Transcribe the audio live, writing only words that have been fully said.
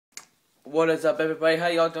What is up, everybody? How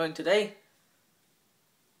y'all doing today?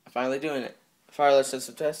 I'm finally doing it. Fire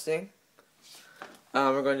system testing.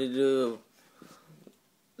 We're going to do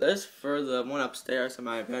this for the one upstairs in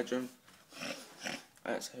my bedroom.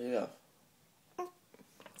 Alright, so here you go.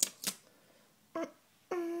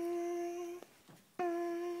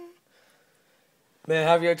 May I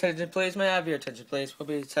have your attention, please? May I have your attention, please? We'll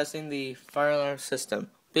be testing the fire alarm system.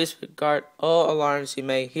 Please regard all alarms you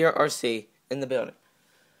may hear or see in the building.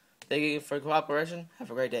 Thank you for your cooperation.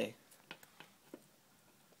 Have a great day.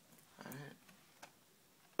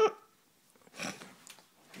 Alright.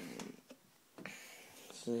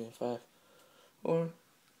 5, 4,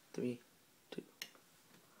 3, 2.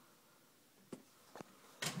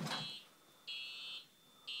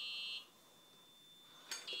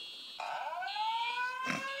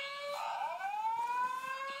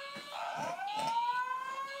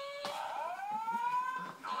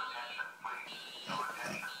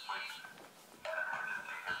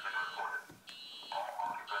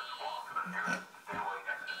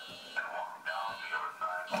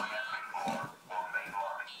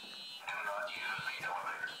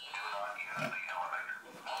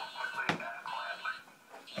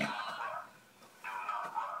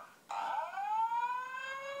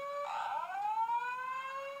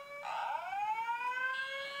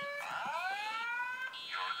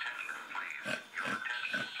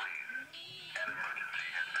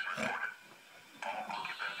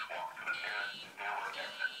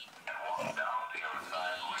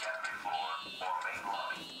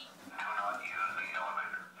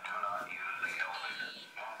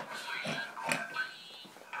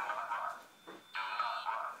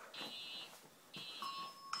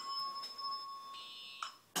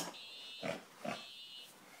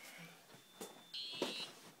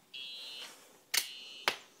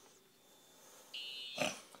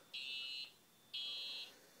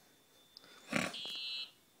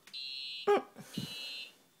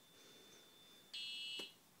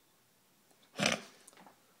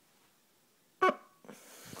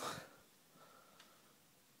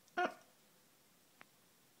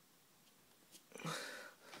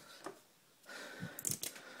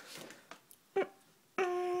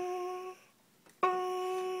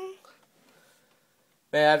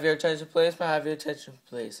 May I have your attention, please? May I have your attention,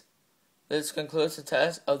 please? This concludes the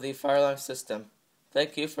test of the fire alarm system.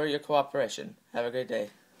 Thank you for your cooperation. Have a great day.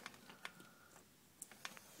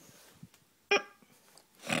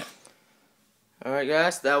 Alright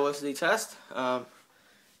guys, that was the test.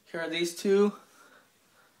 Here are these two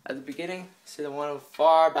at the beginning. See the one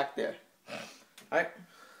far back there. Alright.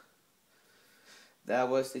 That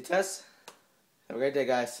was the test. Have a great day,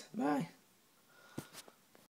 guys. Bye.